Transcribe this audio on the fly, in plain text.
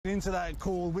Into that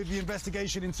call with the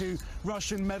investigation into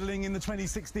Russian meddling in the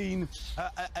 2016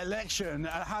 election.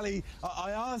 Hallie,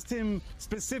 I asked him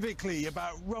specifically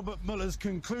about Robert Mueller's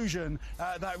conclusion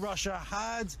that Russia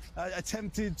had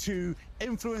attempted to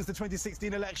influence the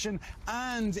 2016 election,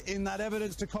 and in that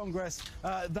evidence to Congress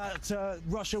that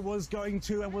Russia was going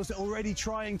to and was already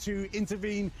trying to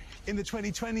intervene in the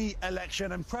 2020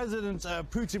 election. And President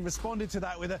Putin responded to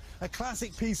that with a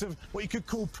classic piece of what you could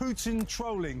call Putin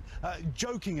trolling,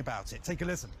 joking about it. Take a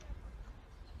listen.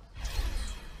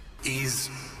 Is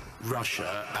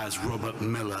Russia, as Robert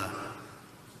Mueller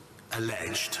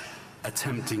alleged,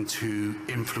 attempting to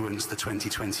influence the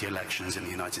 2020 elections in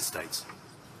the United States?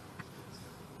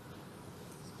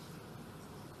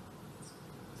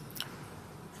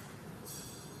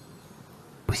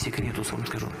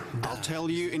 I'll tell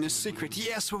you in a secret.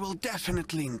 Yes, we will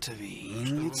definitely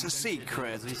intervene. It's a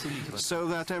secret, so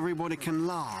that everybody can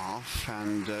laugh,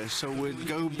 and so we'll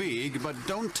go big. But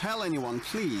don't tell anyone,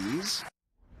 please.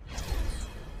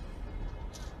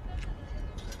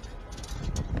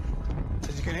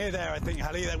 As you can hear there, I think,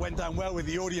 Hallie, that went down well with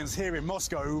the audience here in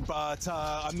Moscow, but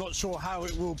I'm not sure how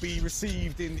it will be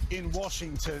received in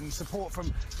Washington. Support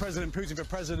from President Putin for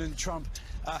President Trump.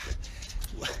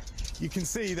 You can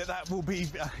see that will be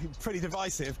pretty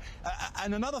divisive.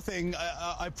 And another thing,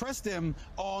 I pressed him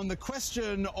on the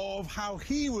question of how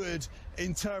he would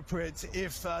interpret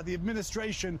if the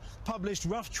administration published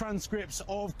rough transcripts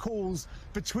of calls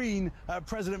between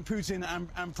President Putin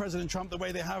and President Trump, the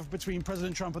way they have between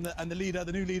President Trump and the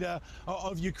new leader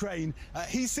of Ukraine.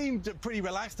 He seemed pretty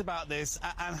relaxed about this,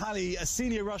 and Hallie, a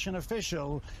senior Russian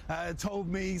official,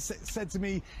 said to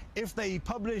me, if they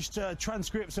published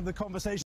transcripts of the conversation